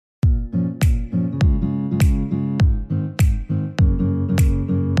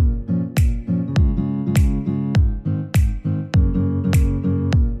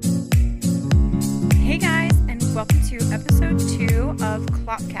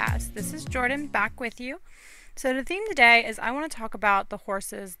Clopcast. This is Jordan back with you. So the theme today is I want to talk about the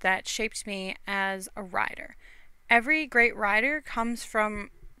horses that shaped me as a rider. Every great rider comes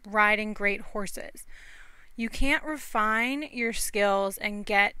from riding great horses. You can't refine your skills and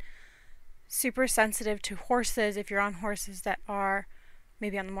get super sensitive to horses if you're on horses that are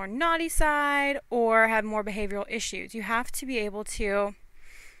maybe on the more naughty side or have more behavioral issues. You have to be able to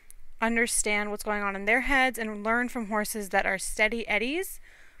understand what's going on in their heads and learn from horses that are steady eddies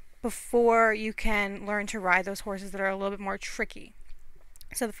before you can learn to ride those horses that are a little bit more tricky.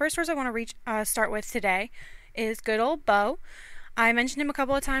 So the first horse I want to start with today is good old Bo. I mentioned him a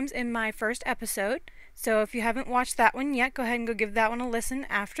couple of times in my first episode, so if you haven't watched that one yet, go ahead and go give that one a listen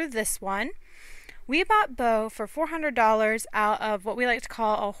after this one. We bought Bo for $400 out of what we like to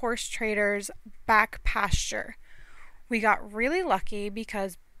call a horse trader's back pasture. We got really lucky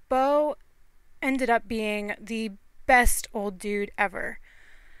because Bo ended up being the best old dude ever.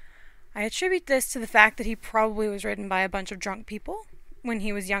 I attribute this to the fact that he probably was ridden by a bunch of drunk people when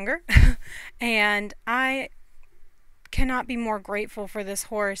he was younger, and I cannot be more grateful for this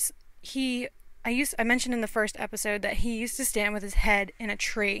horse. I mentioned in the first episode that he used to stand with his head in a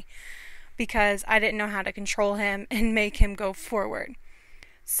tree because I didn't know how to control him and make him go forward.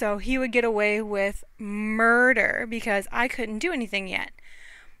 So he would get away with murder because I couldn't do anything yet.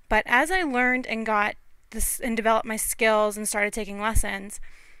 But as I learned and got this and developed my skills and started taking lessons,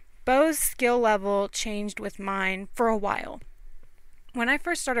 Bo's skill level changed with mine for a while. When I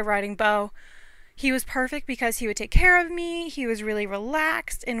first started riding Bo, he was perfect because he would take care of me. He was really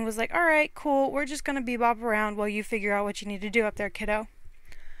relaxed and was like, all right, cool, we're just going to bebop around while you figure out what you need to do up there, kiddo.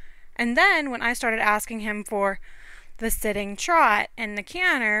 And then when I started asking him for the sitting trot and the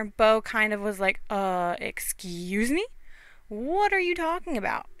canter, Bo kind of was like, excuse me? What are you talking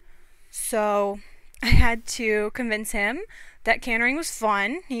about? So I had to convince him that cantering was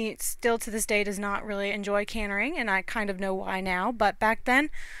fun. He still to this day does not really enjoy cantering, and I kind of know why now, but back then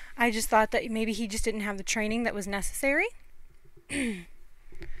I just thought that maybe he just didn't have the training that was necessary.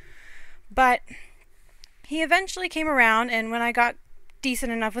 But he eventually came around, and when I got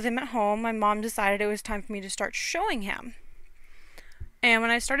decent enough with him at home, my mom decided it was time for me to start showing him. And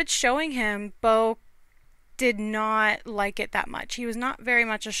when I started showing him, Bo did not like it that much. He was not very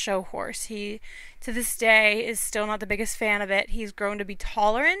much a show horse. He, to this day, is still not the biggest fan of it. He's grown to be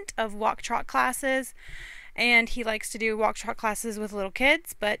tolerant of walk trot classes, and he likes to do walk trot classes with little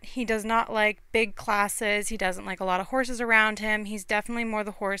kids, but he does not like big classes. He doesn't like a lot of horses around him. He's definitely more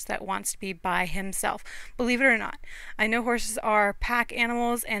the horse that wants to be by himself, believe it or not. I know horses are pack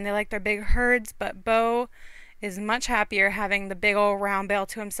animals and they like their big herds, but Bo is much happier having the big old round bale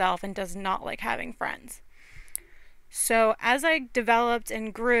to himself and does not like having friends. So as I developed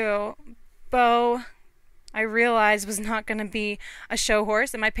and grew, Bo, I realized, was not going to be a show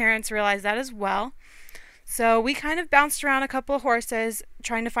horse, and my parents realized that as well. So we kind of bounced around a couple of horses,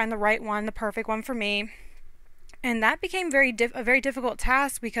 trying to find the right one, the perfect one for me. And that became a very difficult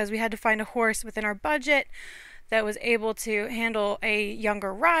task because we had to find a horse within our budget that was able to handle a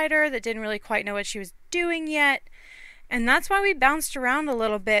younger rider that didn't really quite know what she was doing yet. And that's why we bounced around a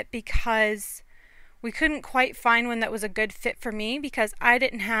little bit, because we couldn't quite find one that was a good fit for me because I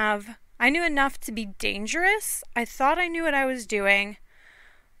knew enough to be dangerous. I thought I knew what I was doing,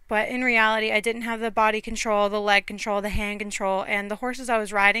 but in reality, I didn't have the body control, the leg control, the hand control, and the horses I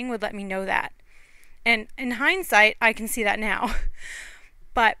was riding would let me know that. And in hindsight, I can see that now.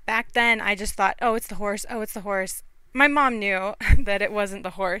 But back then, I just thought, oh, it's the horse, oh, it's the horse. My mom knew that it wasn't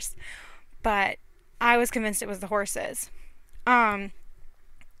the horse, but I was convinced it was the horses.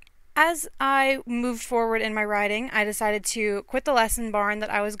 As I moved forward in my riding, I decided to quit the lesson barn that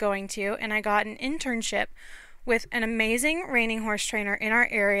I was going to, and I got an internship with an amazing reining horse trainer in our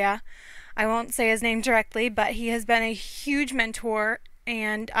area. I won't say his name directly, but he has been a huge mentor,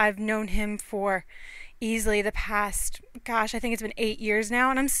 and I've known him for easily the past, I think it's been 8 years now,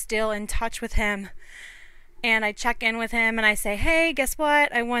 and I'm still in touch with him. And I check in with him and I say, hey, guess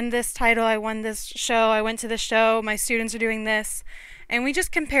what? I won this title, I won this show, I went to this show, my students are doing this. And we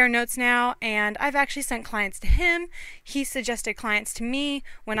just compare notes now, and I've actually sent clients to him. He suggested clients to me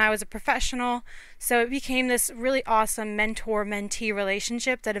when I was a professional. So it became this really awesome mentor-mentee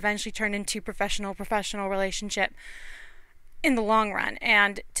relationship that eventually turned into professional relationship in the long run.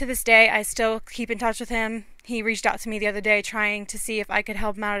 And to this day, I still keep in touch with him. He reached out to me the other day trying to see if I could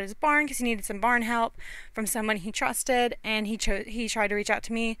help him out at his barn because he needed some barn help from someone he trusted, and he tried to reach out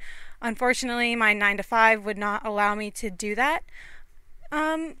to me. Unfortunately, my 9-to-5 would not allow me to do that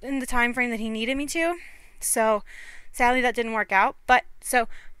in the time frame that he needed me to. So sadly that didn't work out. But so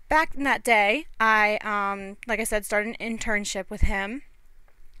back in that day, I like I said, started an internship with him,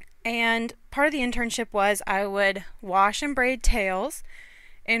 And part of the internship was I would wash and braid tails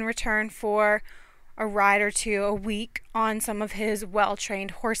in return for a ride or two a week on some of his well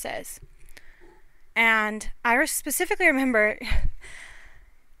trained horses. And I specifically remember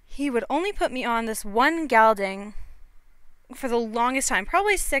he would only put me on this one gelding for the longest time.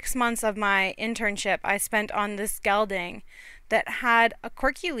 Probably 6 months of my internship I spent on this gelding that had a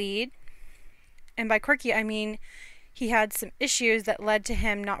quirky lead. And by quirky, I mean he had some issues that led to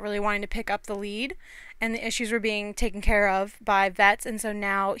him not really wanting to pick up the lead, and the issues were being taken care of by vets, and so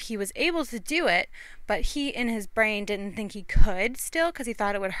now he was able to do it, but he in his brain didn't think he could still because he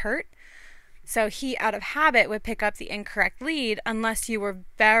thought it would hurt. So he, out of habit, would pick up the incorrect lead unless you were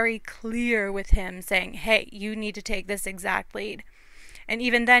very clear with him saying, hey, you need to take this exact lead. And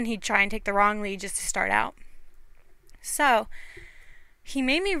even then, he'd try and take the wrong lead just to start out. So he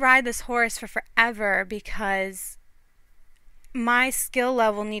made me ride this horse for forever because my skill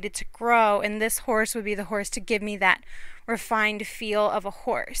level needed to grow, and this horse would be the horse to give me that refined feel of a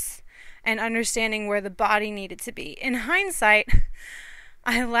horse and understanding where the body needed to be. In hindsight,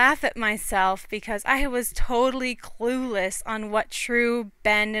 I laugh at myself because I was totally clueless on what true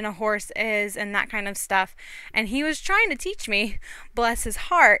bend in a horse is and that kind of stuff. And he was trying to teach me, bless his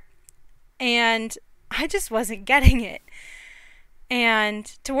heart, and I just wasn't getting it. And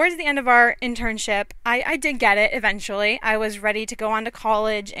towards the end of our internship, I did get it eventually. I was ready to go on to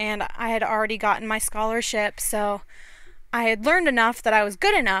college, and I had already gotten my scholarship, so I had learned enough that I was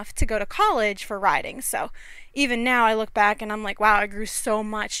good enough to go to college for riding. So even now I look back and I'm like, wow, I grew so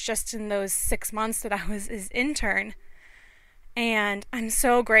much just in those 6 months that I was his intern. And I'm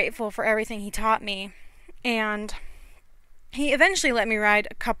so grateful for everything he taught me. And he eventually let me ride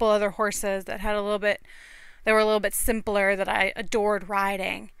a couple other horses that were a little bit simpler that I adored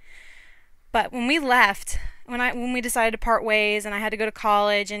riding. But when we left, when we decided to part ways and I had to go to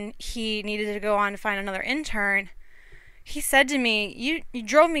college and he needed to go on to find another intern, he said to me, you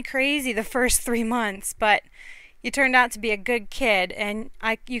drove me crazy the first 3 months, but you turned out to be a good kid, and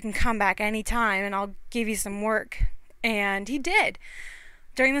you can come back anytime, and I'll give you some work. And he did.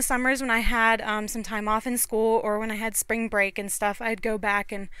 During the summers when I had some time off in school, or when I had spring break and stuff, I'd go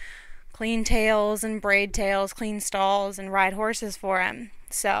back and clean tails and braid tails, clean stalls, and ride horses for him.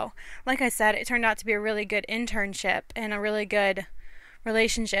 So, like I said, it turned out to be a really good internship and a really good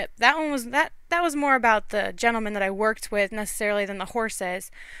relationship. That was more about the gentleman that I worked with necessarily than the horses,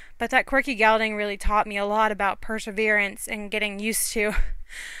 but that quirky gelding really taught me a lot about perseverance and getting used to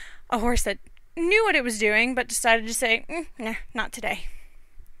a horse that knew what it was doing but decided to say, nah, not today.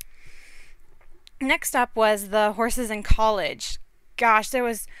 Next up was the horses in college. Gosh,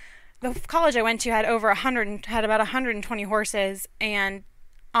 the college I went to had about 120 horses, and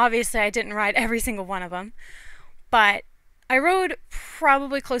obviously I didn't ride every single one of them, but I rode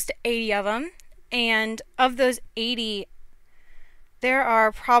probably close to 80 of them, and of those 80, there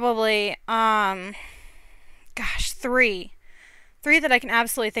are probably, three that I can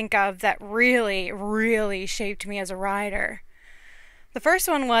absolutely think of that really, really shaped me as a rider. The first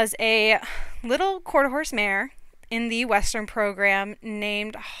one was a little quarter horse mare in the Western program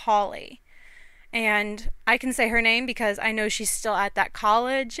named Holly. And I can say her name because I know she's still at that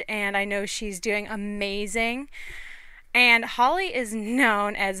college, and I know she's doing amazing. And Holly is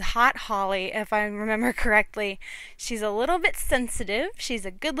known as Hot Holly, if I remember correctly. She's a little bit sensitive. She's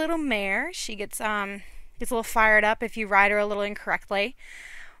a good little mare. She gets a little fired up if you ride her a little incorrectly.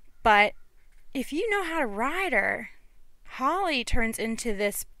 But if you know how to ride her, Holly turns into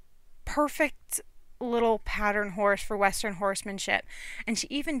this perfect little pattern horse for Western horsemanship. And she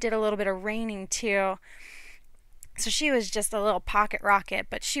even did a little bit of reining too. So she was just a little pocket rocket,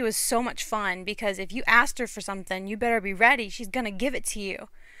 but she was so much fun because if you asked her for something, you better be ready. She's going to give it to you.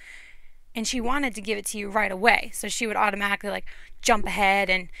 And she wanted to give it to you right away. So she would automatically jump ahead,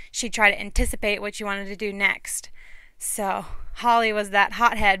 and she'd try to anticipate what you wanted to do next. So Holly was that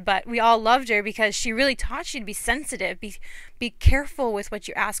hothead, but we all loved her because she really taught you to be sensitive. Be careful with what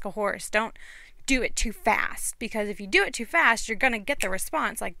you ask a horse. Don't do it too fast, because if you do it too fast, you're going to get the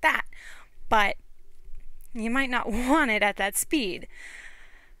response like that. But you might not want it at that speed.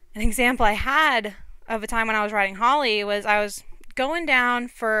 An example I had of a time when I was riding Holly was I was going down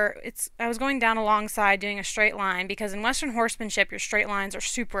alongside doing a straight line, because in Western horsemanship your straight lines are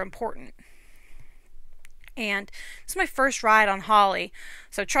super important. And this is my first ride on Holly,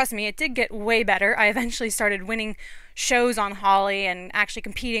 so trust me, it did get way better. I eventually started winning shows on Holly and actually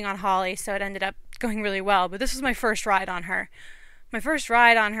competing on Holly, so it ended up going really well. But this was my first ride on her.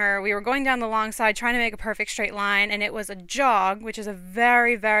 We were going down the long side trying to make a perfect straight line, and it was a jog, which is a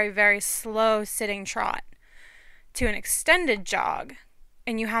very, very, very slow sitting trot, to an extended jog.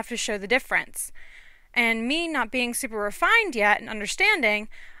 and you have to show the difference. And me not being super refined yet and understanding,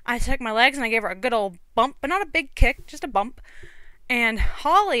 I took my legs and I gave her a good old bump, but not a big kick, just a bump. And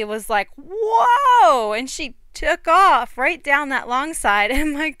Holly was like, whoa! And she took off right down that long side.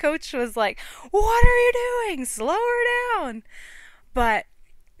 And my coach was like, what are you doing? Slow her down. But,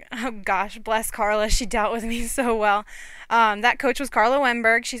 oh gosh, bless Carla. She dealt with me so well. That coach was Carla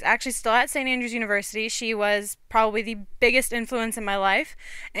Wemberg. She's actually still at St. Andrews University. She was probably the biggest influence in my life.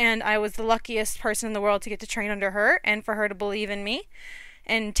 And I was the luckiest person in the world to get to train under her and for her to believe in me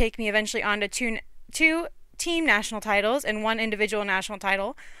and take me eventually on to two team national titles and one individual national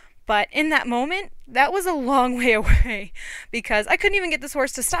title. But in that moment, that was a long way away because I couldn't even get this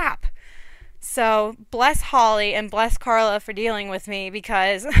horse to stop. So bless Holly and bless Carla for dealing with me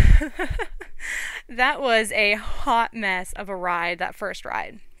because that was a hot mess of a ride, that first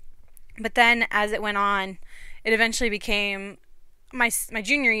ride. But then as it went on, it eventually became my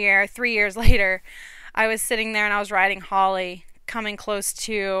junior year, 3 years later. I was sitting there and I was riding Holly, coming close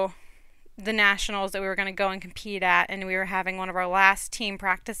to the nationals that we were going to go and compete at, and we were having one of our last team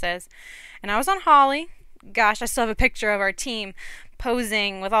practices. And I was on Holly. Gosh, I still have a picture of our team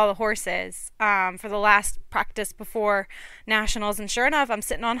posing with all the horses for the last practice before nationals. And sure enough, I'm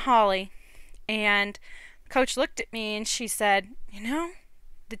sitting on Holly, and coach looked at me and she said, you know,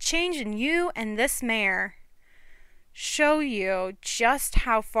 the change in you and this mare show you just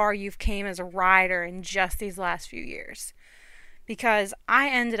how far you've came as a rider in just these last few years. Because I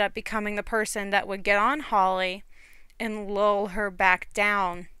ended up becoming the person that would get on Holly and lull her back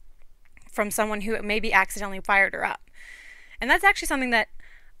down from someone who maybe accidentally fired her up. And that's actually something that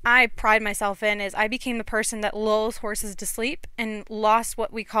I pride myself in, is I became the person that lulls horses to sleep and lost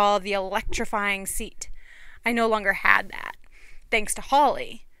what we call the electrifying seat. I no longer had that, thanks to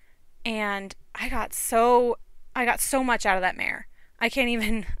Holly. And I got so much out of that mare.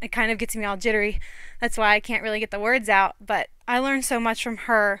 It kind of gets me all jittery. That's why I can't really get the words out. But I learned so much from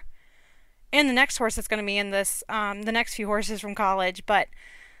her and the next horse that's going to be in this, the next few horses from college. But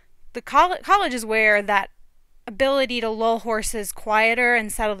the college is where that ability to lull horses quieter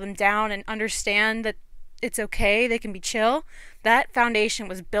and settle them down and understand that it's okay, they can be chill. That foundation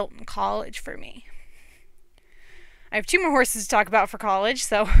was built in college for me. I have 2 more horses to talk about for college,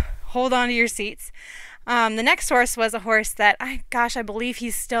 so hold on to your seats. The next horse was a horse that, I believe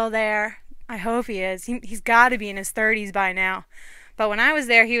he's still there. I hope he is. He's got to be in his 30s by now. But when I was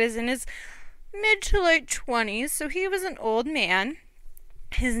there, he was in his mid to late 20s, so he was an old man.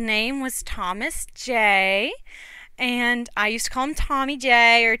 His name was Thomas J, and I used to call him Tommy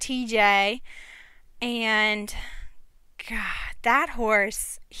J or TJ. And God, that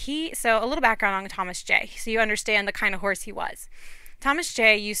horse, so a little background on Thomas J, so you understand the kind of horse he was. Thomas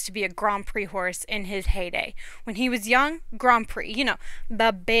J used to be a Grand Prix horse in his heyday. When he was young, Grand Prix,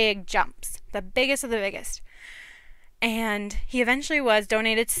 the big jumps, the biggest of the biggest. And he eventually was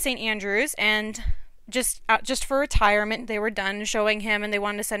donated to St. Andrews, and just for retirement, they were done showing him, and they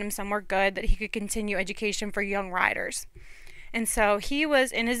wanted to send him somewhere good that he could continue education for young riders. And so he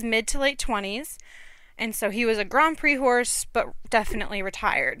was in his mid to late 20s, and so he was a Grand Prix horse, but definitely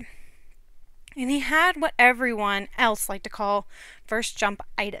retired. And he had what everyone else liked to call first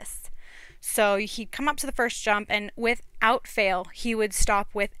jump-itis. So he'd come up to the first jump, and without fail, he would stop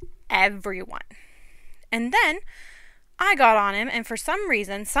with everyone. And then I got on him, and for some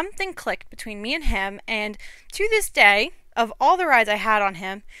reason, something clicked between me and him, and to this day, of all the rides I had on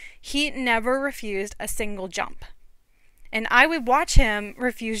him, he never refused a single jump. And I would watch him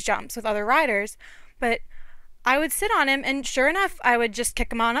refuse jumps with other riders, but I would sit on him, and sure enough, I would just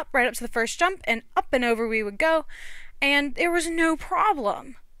kick him on up right up to the first jump, and up and over we would go, and there was no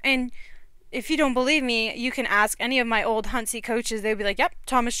problem. And if you don't believe me, you can ask any of my old Huntsy coaches. They'd be like, yep,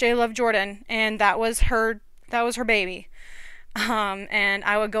 Thomas J loved Jordan, and that was her baby. And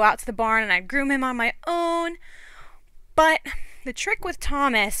I would go out to the barn, and I'd groom him on my own. But the trick with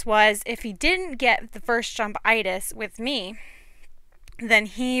Thomas was, if he didn't get the first jump-itis with me, then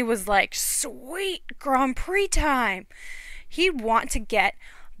he was like, sweet, Grand Prix time. He'd want to get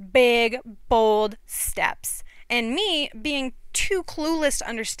big, bold steps. And me, being too clueless to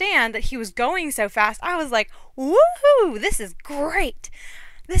understand that he was going so fast, I was like, woohoo, this is great.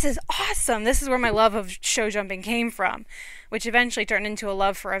 This is awesome. This is where my love of show jumping came from, which eventually turned into a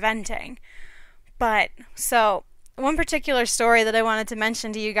love for eventing. But, so, one particular story that I wanted to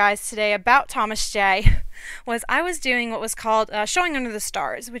mention to you guys today about Thomas J was I was doing what was called Showing Under the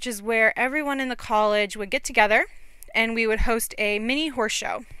Stars, which is where everyone in the college would get together and we would host a mini horse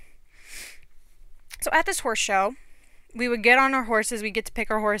show. So at this horse show, we would get on our horses, we'd get to pick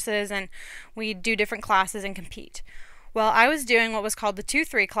our horses, and we'd do different classes and compete. Well, I was doing what was called the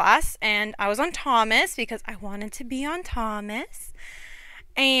 2-3 class, and I was on Thomas because I wanted to be on Thomas.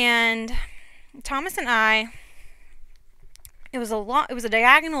 And Thomas and I, it was a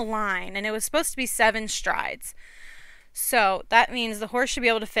diagonal line, and it was supposed to be 7 strides. So that means the horse should be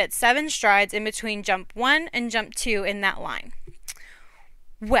able to fit 7 strides in between jump 1 and jump 2 in that line.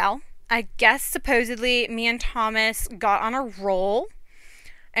 Well, I guess supposedly me and Thomas got on a roll,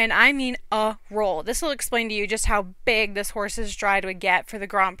 and I mean a roll. This will explain to you just how big this horse's stride would get for the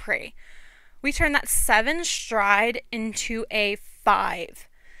Grand Prix. We turned that 7 stride into a 5.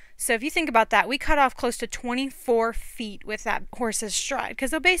 So if you think about that, we cut off close to 24 feet with that horse's stride,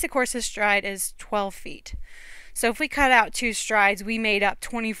 because the basic horse's stride is 12 feet. So if we cut out 2 strides, we made up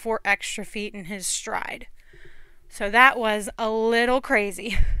 24 extra feet in his stride. So that was a little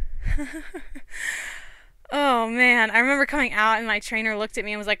crazy. Oh man, I remember coming out and my trainer looked at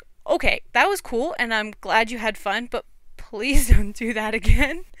me and was like, okay, that was cool and I'm glad you had fun, but please don't do that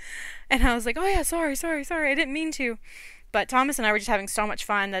again. And I was like, oh yeah, sorry, I didn't mean to. But Thomas and I were just having so much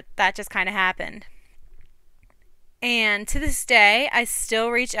fun that just kind of happened. And to this day, I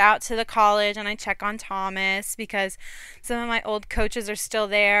still reach out to the college and I check on Thomas because some of my old coaches are still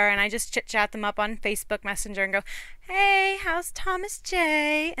there, and I just chit-chat them up on Facebook Messenger and go, hey, how's Thomas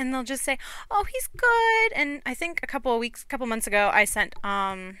J? And they'll just say, oh, he's good. And I think a couple months ago, I sent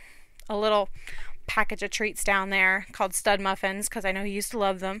a little package of treats down there called stud muffins because I know he used to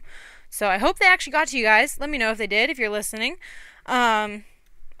love them. So I hope they actually got to you guys. Let me know if they did, if you're listening.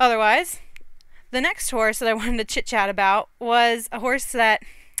 Otherwise, the next horse that I wanted to chit-chat about was a horse that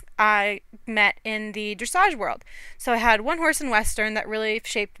I met in the dressage world. So I had one horse in Western that really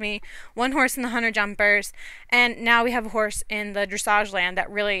shaped me, one horse in the Hunter Jumpers, and now we have a horse in the dressage land that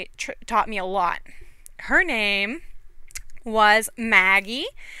really taught me a lot. Her name was Maggie,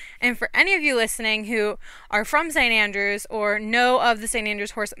 and for any of you listening who are from St. Andrews or know of the St.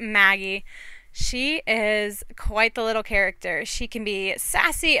 Andrews horse Maggie, she is quite the little character. She can be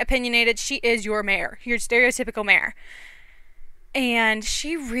sassy, opinionated. She is your mare, your stereotypical mare. And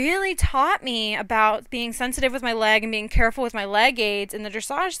she really taught me about being sensitive with my leg and being careful with my leg aids in the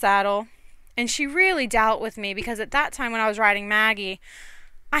dressage saddle. And she really dealt with me because at that time when I was riding Maggie,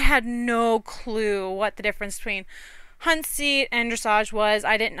 I had no clue what the difference between hunt seat and dressage was.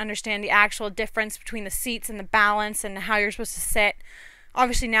 I didn't understand the actual difference between the seats and the balance and how you're supposed to sit.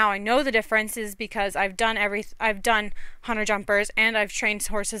 Obviously now I know the differences because I've done hunter jumpers and I've trained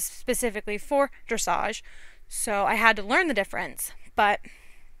horses specifically for dressage. So I had to learn the difference. But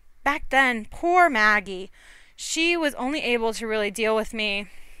back then, poor Maggie, she was only able to really deal with me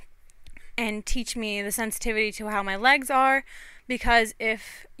and teach me the sensitivity to how my legs are, because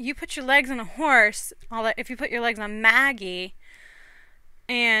if you put your legs on a horse, if you put your legs on Maggie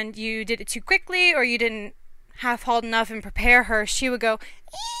and you did it too quickly or you didn't half hauled enough and prepare her, she would go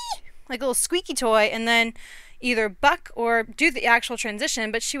ee! Like a little squeaky toy and then either buck or do the actual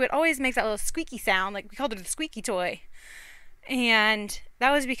transition, but she would always make that little squeaky sound, like we called her the squeaky toy. And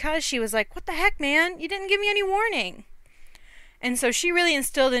that was because she was like, what the heck, man, you didn't give me any warning. And so she really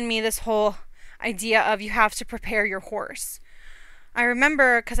instilled in me this whole idea of you have to prepare your horse. I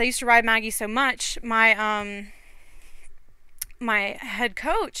remember, because I used to ride Maggie so much, my head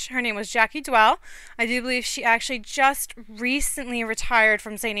coach, her name was Jackie Dwell. I do believe she actually just recently retired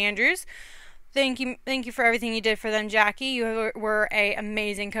from St. Andrews. Thank you for everything you did for them, Jackie. You were an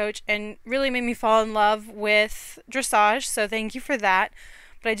amazing coach and really made me fall in love with dressage, so thank you for that.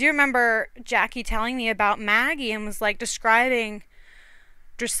 But I do remember Jackie telling me about Maggie and was like describing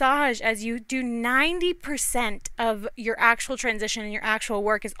dressage as you do 90% of your actual transition and your actual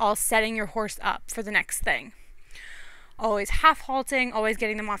work is all setting your horse up for the next thing. Always half halting, always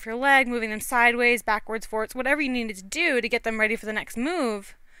getting them off your leg, moving them sideways, backwards, forwards, whatever you needed to do to get them ready for the next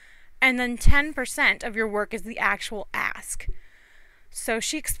move. And then 10% of your work is the actual ask. So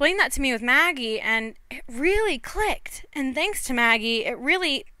she explained that to me with Maggie, and it really clicked. And thanks to Maggie, it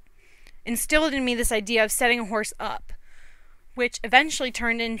really instilled in me this idea of setting a horse up, which eventually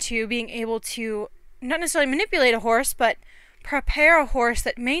turned into being able to not necessarily manipulate a horse, but prepare a horse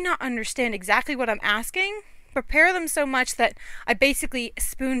that may not understand exactly what I'm asking, prepare them so much that I basically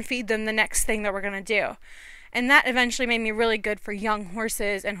spoon feed them the next thing that we're going to do. And that eventually made me really good for young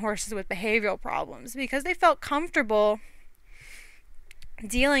horses and horses with behavioral problems because they felt comfortable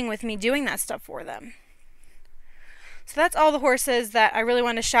dealing with me doing that stuff for them. So that's all the horses that I really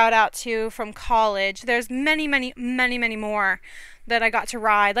want to shout out to from college. There's many more that I got to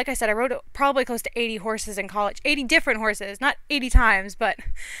ride. Like I said, I rode probably close to 80 horses in college. 80 different horses, not 80 times, but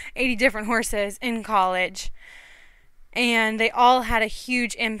 80 different horses in college. And they all had a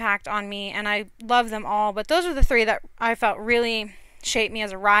huge impact on me, and I love them all. But those are the three that I felt really shaped me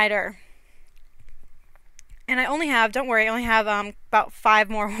as a rider. And I only have, don't worry, I only have about 5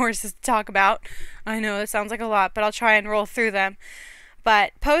 more horses to talk about. I know it sounds like a lot, but I'll try and roll through them.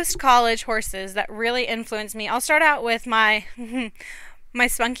 But post-college horses that really influenced me, I'll start out with my my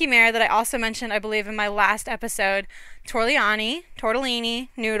spunky mare that I also mentioned, I believe, in my last episode, Tortellini,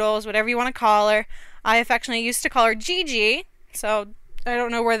 Noodles, whatever you want to call her. I affectionately used to call her Gigi, so I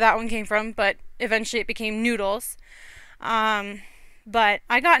don't know where that one came from, but eventually it became Noodles. But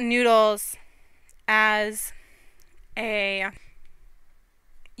I got Noodles as a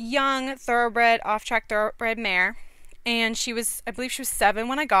young thoroughbred, off-track thoroughbred mare, and I believe she was 7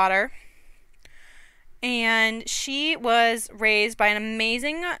 when I got her. And she was raised by an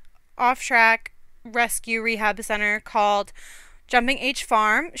amazing off-track rescue rehab center called Jumping H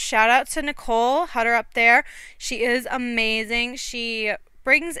Farm. Shout out to Nicole Hutter up there. She is amazing. She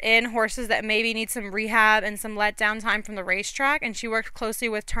brings in horses that maybe need some rehab and some letdown time from the racetrack, and she works closely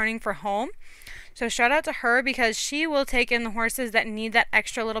with Turning for Home. So shout out to her, because she will take in the horses that need that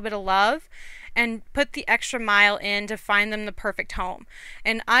extra little bit of love and put the extra mile in to find them the perfect home.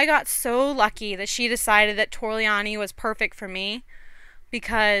 And I got so lucky that she decided that Tortellini was perfect for me,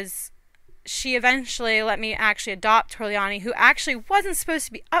 because she eventually let me actually adopt Tortellini, who actually wasn't supposed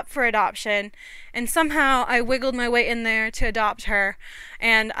to be up for adoption, and somehow I wiggled my way in there to adopt her.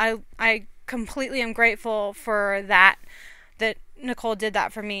 And I completely am grateful for that Nicole did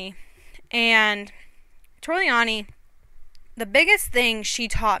that for me. And Tortellini, the biggest thing she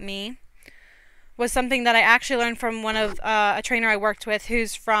taught me was something that I actually learned from a trainer I worked with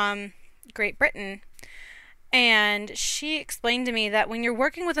who's from Great Britain. And she explained to me that when you're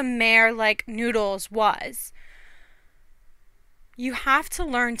working with a mare like Noodles was, you have to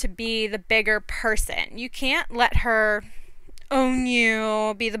learn to be the bigger person. You can't let her own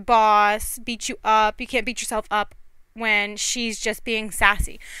you, be the boss, beat you up. You can't beat yourself up when she's just being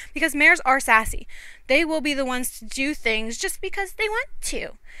sassy, because mares are sassy. They will be the ones to do things just because they want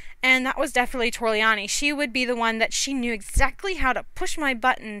to. And that was definitely Tortellini. She would be the one that she knew exactly how to push my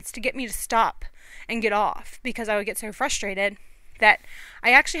buttons to get me to stop and get off, because I would get so frustrated that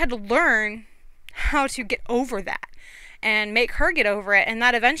I actually had to learn how to get over that and make her get over it. And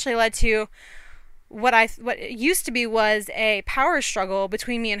that eventually led to what used to be was a power struggle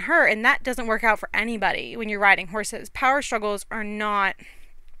between me and her, and that doesn't work out for anybody when you're riding horses. Power struggles are not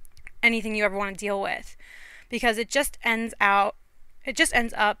anything you ever want to deal with, because it just ends up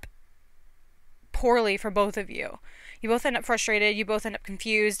poorly for both of you. You both end up frustrated, you both end up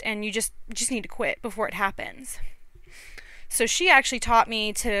confused, and you just need to quit before it happens. So she actually taught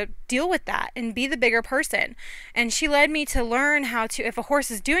me to deal with that and be the bigger person. And she led me to learn how to, if a horse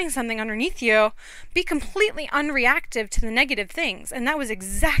is doing something underneath you, be completely unreactive to the negative things. And that was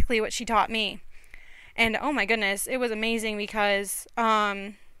exactly what she taught me. And oh my goodness, it was amazing, because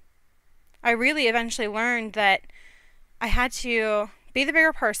I really eventually learned that I had to be the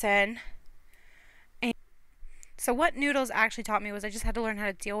bigger person. And so what Noodles actually taught me was I just had to learn how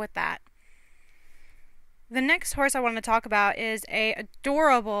to deal with that. The next horse I want to talk about is a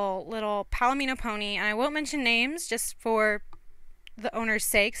adorable little Palomino pony, and I won't mention names just for the owner's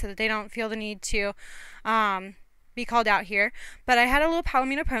sake, so that they don't feel the need to be called out here. But I had a little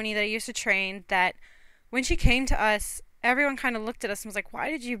Palomino pony that I used to train that when she came to us, everyone kind of looked at us and was like, why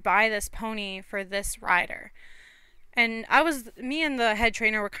did you buy this pony for this rider? And me and the head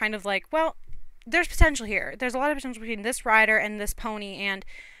trainer were kind of like, well, there's potential here. There's a lot of potential between this rider and this pony, and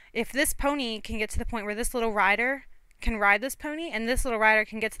if this pony can get to the point where this little rider can ride this pony, and this little rider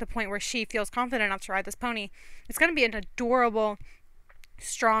can get to the point where she feels confident enough to ride this pony, it's going to be an adorable,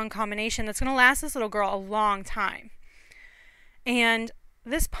 strong combination that's going to last this little girl a long time. And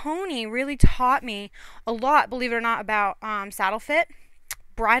this pony really taught me a lot, believe it or not, about saddle fit,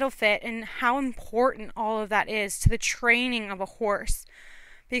 bridle fit, and how important all of that is to the training of a horse.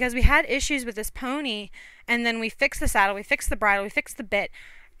 Because we had issues with this pony, and then we fixed the saddle, we fixed the bridle, we fixed the bit,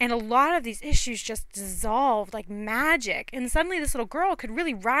 and a lot of these issues just dissolved like magic. And suddenly this little girl could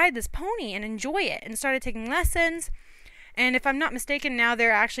really ride this pony and enjoy it, and started taking lessons. And if I'm not mistaken, now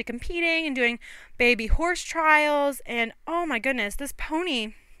they're actually competing and doing baby horse trials. And oh my goodness, this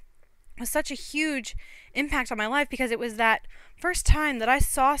pony was such a huge impact on my life, because it was that first time that I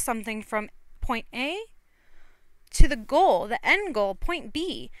saw something from point A to the goal, the end goal, point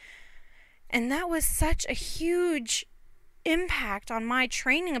B. And that was such a huge impact on my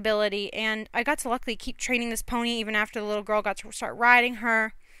training ability, and I got to luckily keep training this pony even after the little girl got to start riding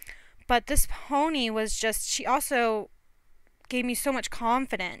her. But this pony was just, she also gave me so much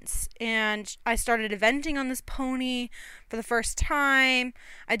confidence. And I started eventing on this pony for the first time.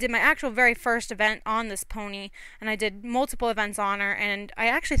 I did my actual very first event on this pony, and I did multiple events on her, and I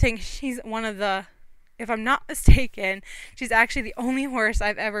actually think she's one of the, if I'm not mistaken, she's actually the only horse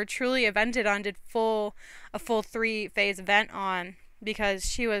I've ever truly evented on, did a full 3-phase event on, because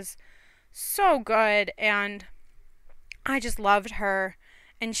she was so good, and I just loved her.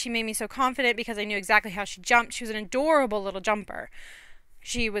 And she made me so confident because I knew exactly how she jumped. She was an adorable little jumper.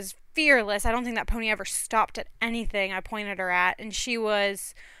 She was fearless. I don't think that pony ever stopped at anything I pointed her at. And she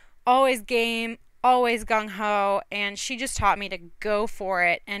was always game, always gung-ho. And she just taught me to go for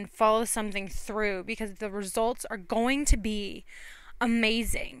it and follow something through, because the results are going to be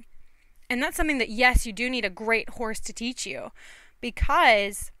amazing. And that's something that, yes, you do need a great horse to teach you,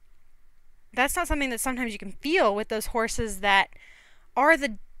 because that's not something that sometimes you can feel with those horses that are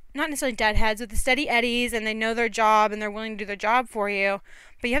the, not necessarily deadheads, but the steady eddies, and they know their job and they're willing to do their job for you.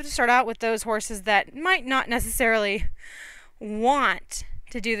 But you have to start out with those horses that might not necessarily want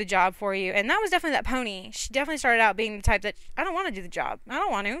to do the job for you. And that was definitely that pony. She definitely started out being the type that, I don't want to do the job. I don't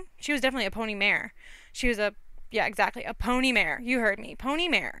want to. She was definitely a pony mare. She was a pony mare. You heard me. Pony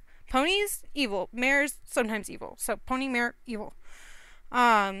mare. Ponies, evil. Mares, sometimes evil. So pony mare, evil.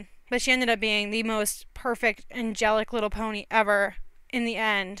 But she ended up being the most perfect, angelic little pony ever in the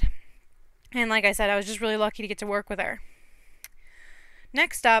end. And like I said, I was just really lucky to get to work with her.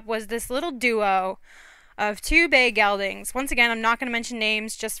 Next up was this little duo of 2 bay geldings. Once again, I'm not going to mention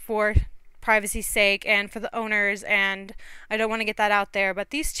names just for privacy's sake and for the owners, and I don't want to get that out there,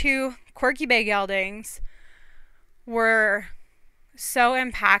 but these 2 quirky bay geldings were so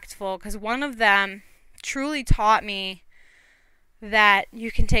impactful, because one of them truly taught me that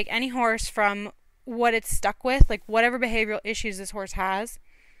you can take any horse from what it's stuck with, like whatever behavioral issues this horse has.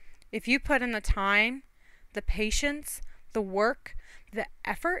 If you put in the time, the patience, the work, the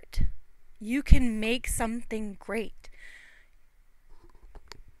effort, you can make something great.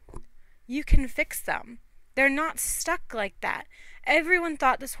 You can fix them. They're not stuck like that. Everyone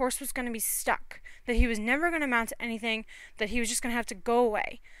thought this horse was going to be stuck, that he was never going to amount to anything, that he was just going to have to go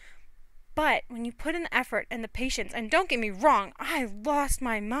away. But when you put in the effort and the patience, and don't get me wrong, I lost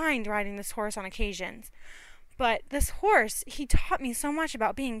my mind riding this horse on occasions. But this horse, he taught me so much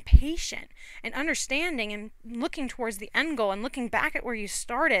about being patient and understanding and looking towards the end goal and looking back at where you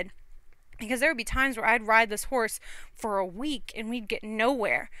started. Because there would be times where I'd ride this horse for a week and we'd get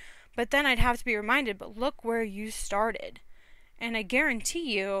nowhere. But then I'd have to be reminded, but look where you started. And I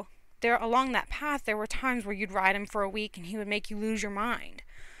guarantee you, there along that path, there were times where you'd ride him for a week and he would make you lose your mind.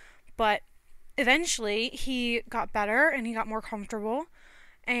 But eventually he got better and he got more comfortable,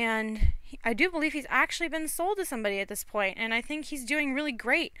 and I do believe he's actually been sold to somebody at this point, and I think he's doing really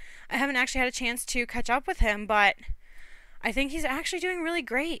great. I haven't actually had a chance to catch up with him, but I think he's actually doing really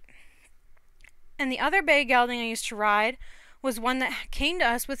great. And the other bay gelding I used to ride was one that came to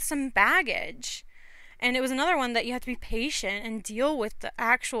us with some baggage. And it was another one that you have to be patient and deal with the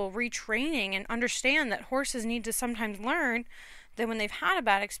actual retraining and understand that horses need to sometimes learn that when they've had a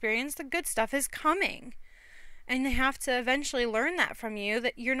bad experience, the good stuff is coming. And they have to eventually learn that from you,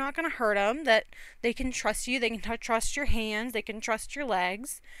 that you're not going to hurt them, that they can trust you, they can trust your hands, they can trust your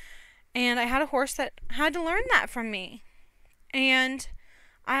legs. And I had a horse that had to learn that from me. And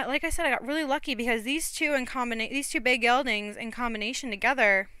like I said, I got really lucky because these two bay geldings in combination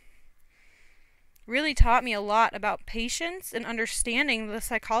together really taught me a lot about patience and understanding the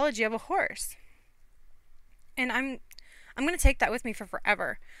psychology of a horse. And I'm going to take that with me for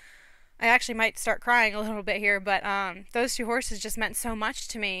forever. I actually might start crying a little bit here, but those 2 horses just meant so much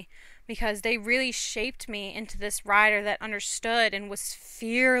to me because they really shaped me into this rider that understood and was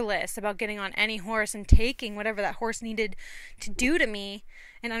fearless about getting on any horse and taking whatever that horse needed to do to me,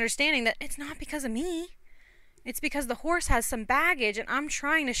 and understanding that it's not because of me. It's because the horse has some baggage and I'm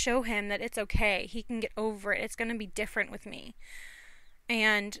trying to show him that it's okay. He can get over it. It's going to be different with me.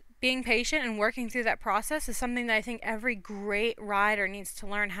 And being patient and working through that process is something that I think every great rider needs to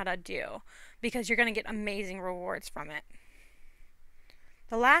learn how to do, because you're going to get amazing rewards from it.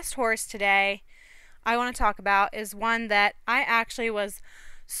 The last horse today I want to talk about is one that I actually was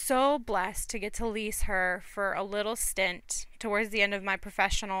so blessed to get to lease her for a little stint towards the end of my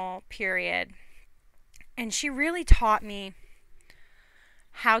professional period. And she really taught me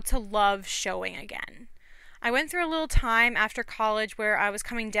how to love showing again. I went through a little time after college where I was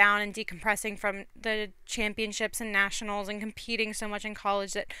coming down and decompressing from the championships and nationals and competing so much in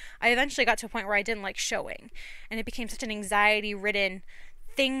college that I eventually got to a point where I didn't like showing. And it became such an anxiety-ridden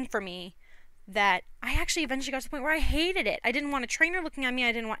thing for me that I actually eventually got to the point where I hated it. I didn't want a trainer looking at me.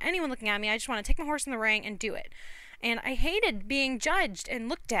 I didn't want anyone looking at me. I just want to take my horse in the ring and do it. And I hated being judged and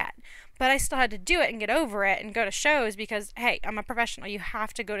looked at. But I still had to do it and get over it and go to shows because, hey, I'm a professional. You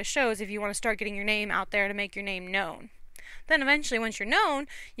have to go to shows if you want to start getting your name out there to make your name known. Then eventually, once you're known,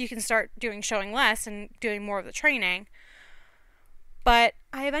 you can start showing less and doing more of the training. But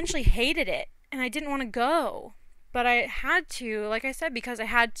I eventually hated it and I didn't want to go. But I had to, like I said, because I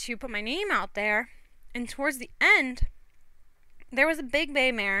had to put my name out there. And towards the end, there was a big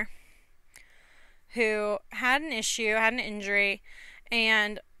bay mare who had an issue, had an injury,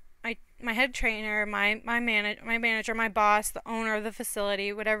 and my head trainer, my manager, my boss, the owner of the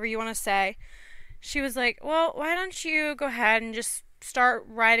facility, whatever you want to say, she was like, well, why don't you go ahead and just start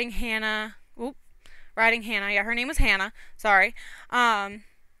riding Hannah. Yeah, her name was Hannah. Sorry.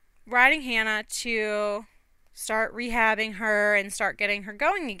 Riding Hannah to start rehabbing her and start getting her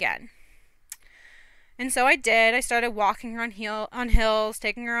going again. And so I did. I started walking her on hills,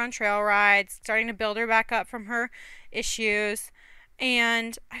 taking her on trail rides, starting to build her back up from her issues.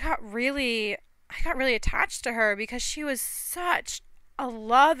 And I got really attached to her because she was such a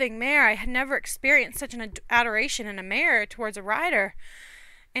loving mare. I had never experienced such an adoration in a mare towards a rider.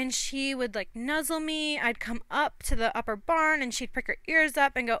 And she would like nuzzle me. I'd come up to the upper barn and she'd prick her ears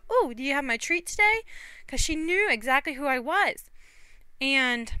up and go, "Oh, do you have my treat today?" Because she knew exactly who I was.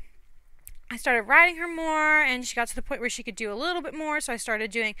 And I started riding her more, and she got to the point where she could do a little bit more. So I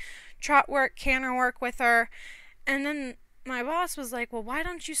started doing trot work, canter work with her. And then my boss was like, well, why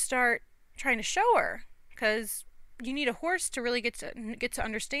don't you start trying to show her? Because you need a horse to really get to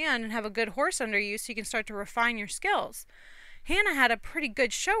understand and have a good horse under you so you can start to refine your skills. Hannah had a pretty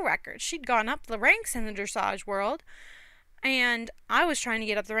good show record. She'd gone up the ranks in the dressage world, and I was trying to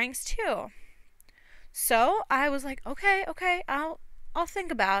get up the ranks too. So I was like, okay, I'll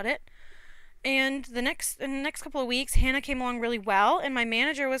think about it. And in the next couple of weeks, Hannah came along really well, and my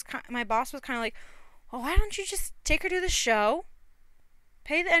boss was kind of like, well, why don't you just take her to the show,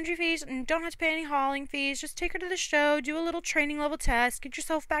 pay the entry fees, and don't have to pay any hauling fees. Just take her to the show, do a little training level test, get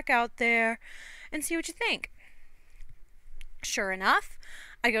yourself back out there, and see what you think. Sure enough,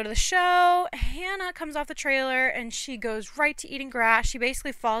 I go to the show. Hannah comes off the trailer, and she goes right to eating grass. She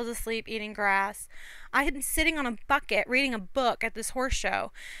basically falls asleep eating grass. I had been sitting on a bucket reading a book at this horse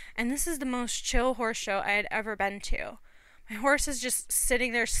show, and this is the most chill horse show I had ever been to. My horse is just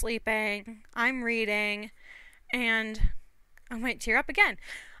sitting there sleeping. I'm reading, and I might tear up again.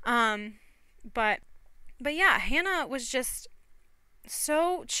 But yeah, Hannah was just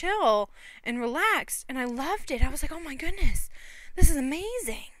so chill and relaxed, and I loved it. I was like, oh my goodness, this is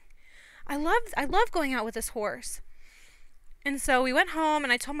amazing. I love going out with this horse. And so we went home,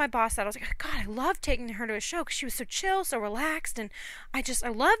 and I told my boss that. I was like, God, I love taking her to a show because she was so chill, so relaxed, and I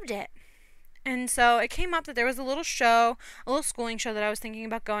loved it. And so it came up that there was a little schooling show that I was thinking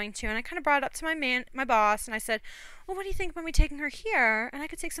about going to, and I kind of brought it up to my boss, and I said, well, what do you think about me taking her here? And I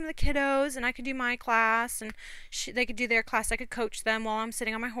could take some of the kiddos, and I could do my class, and they could do their class. I could coach them while I'm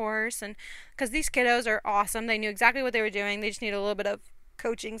sitting on my horse, and because these kiddos are awesome. They knew exactly what they were doing. They just need a little bit of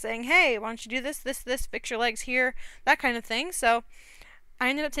coaching, saying, hey, why don't you do this, fix your legs here, that kind of thing. So I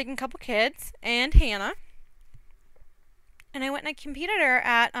ended up taking a couple kids and Hannah, and I went and I competed her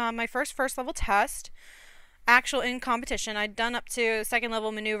at my first level test, actual in competition. I'd done up to second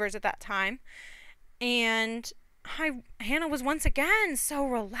level maneuvers at that time, and Hannah was once again so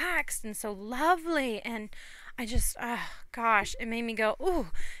relaxed and so lovely, and I just, it made me go,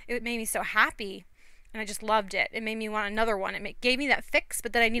 ooh, it made me so happy, and I just loved it. It made me want another one. It gave me that fix,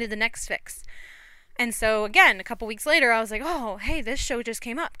 but then I needed the next fix. And so again, a couple weeks later, I was like, oh, hey, this show just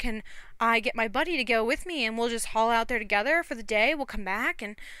came up. Can I get my buddy to go with me, and we'll just haul out there together for the day? We'll come back,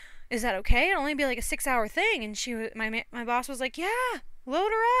 and is that okay? It'll only be like a 6-hour thing. And my boss was like, yeah,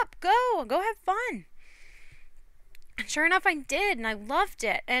 load her up. Go have fun. And sure enough, I did, and I loved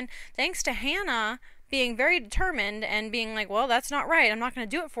it. And thanks to Hannah being very determined and being like, well, that's not right. I'm not going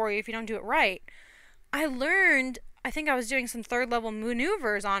to do it for you if you don't do it right. I learned, I think I was doing some third level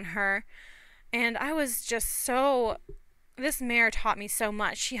maneuvers on her, and I was just this mare taught me so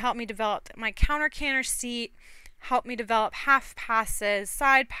much. She helped me develop my counter-canter seat, helped me develop half passes,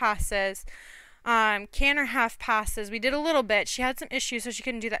 side passes, canter half passes. We did a little bit. She had some issues, so she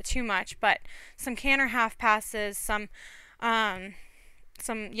couldn't do that too much, but some canter half passes, the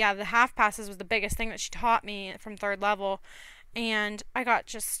half passes was the biggest thing that she taught me from third level. And I got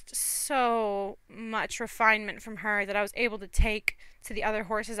just so much refinement from her that I was able to take to the other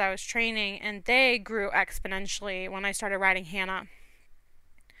horses I was training, and they grew exponentially when I started riding Hannah.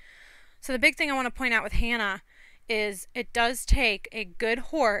 So the big thing I want to point out with Hannah is it does take a good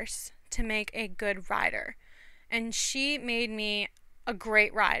horse to make a good rider. And she made me a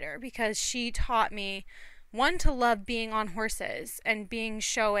great rider because she taught me one, to love being on horses and being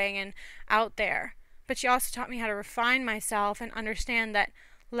showing and out there, but she also taught me how to refine myself and understand that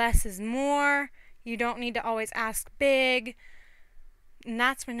less is more. You don't need to always ask big. And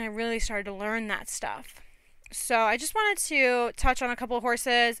that's when I really started to learn that stuff. So I just wanted to touch on a couple of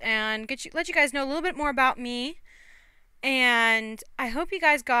horses and let you guys know a little bit more about me. And I hope you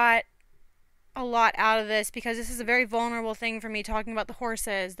guys got a lot out of this, because this is a very vulnerable thing for me, talking about the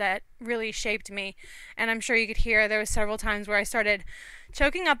horses that really shaped me. And I'm sure you could hear there was several times where I started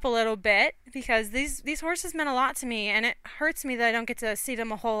choking up a little bit, because these horses meant a lot to me, and it hurts me that I don't get to see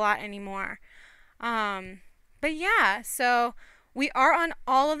them a whole lot anymore. But yeah, so we are on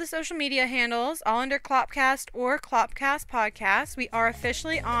all of the social media handles, all under Clopcast or Clopcast Podcast. We are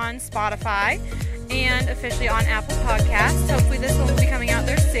officially on Spotify and officially on Apple Podcasts. Hopefully this one will be coming out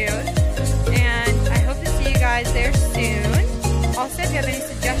there soon. And I hope to see you guys there soon. Also, if you have any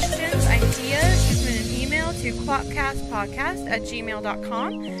suggestions, ideas, shoot me an email to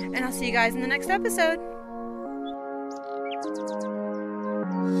clopcastpodcast@gmail.com. And I'll see you guys in the next episode.